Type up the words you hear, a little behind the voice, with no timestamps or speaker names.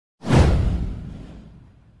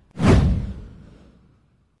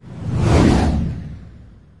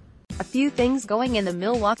Few things going in the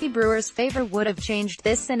Milwaukee Brewers' favor would have changed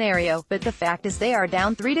this scenario, but the fact is they are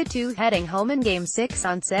down 3-2 heading home in Game 6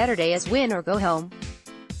 on Saturday as win or go home.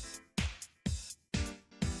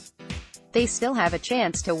 They still have a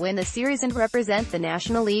chance to win the series and represent the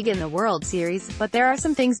National League in the World Series, but there are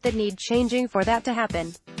some things that need changing for that to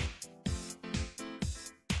happen.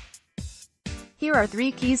 Here are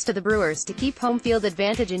 3 keys to the Brewers to keep home field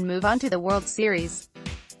advantage and move on to the World Series.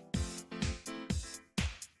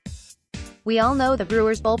 We all know the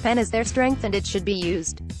Brewers' bullpen is their strength and it should be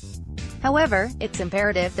used. However, it's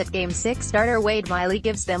imperative that Game 6 starter Wade Miley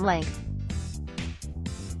gives them length.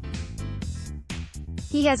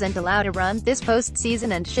 He hasn't allowed a run this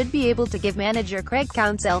postseason and should be able to give manager Craig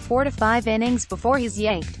Counsell 4 to 5 innings before he's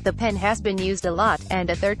yanked. The pen has been used a lot, and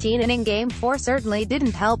a 13-inning Game 4 certainly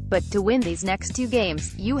didn't help, but to win these next 2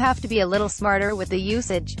 games, you have to be a little smarter with the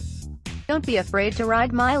usage. Don't be afraid to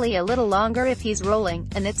ride Miley a little longer if he's rolling,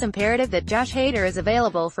 and it's imperative that Josh Hader is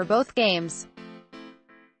available for both games.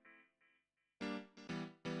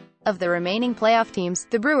 Of the remaining playoff teams,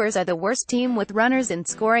 the Brewers are the worst team with runners in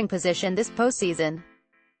scoring position this postseason.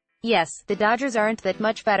 Yes, the Dodgers aren't that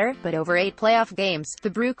much better, but over 8 playoff games, the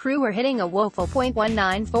Brew Crew were hitting a woeful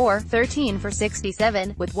 .194, 13 for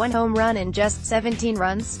 67, with 1 home run and just 17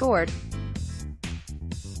 runs scored.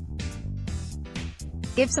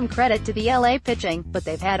 Give some credit to the LA pitching, but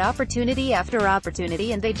they've had opportunity after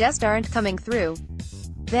opportunity and they just aren't coming through.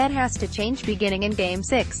 That has to change beginning in Game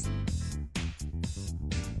 6.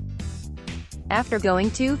 After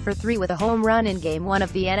going 2 for 3 with a home run in Game 1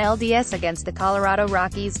 of the NLDS against the Colorado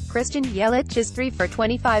Rockies, Christian Yelich is 3 for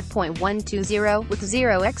 25.120, with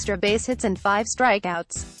 0 extra base hits and 5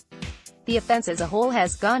 strikeouts. The offense as a whole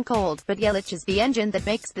has gone cold, but Yelich is the engine that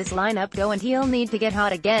makes this lineup go and he'll need to get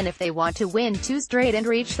hot again if they want to win 2 straight and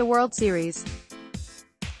reach the World Series.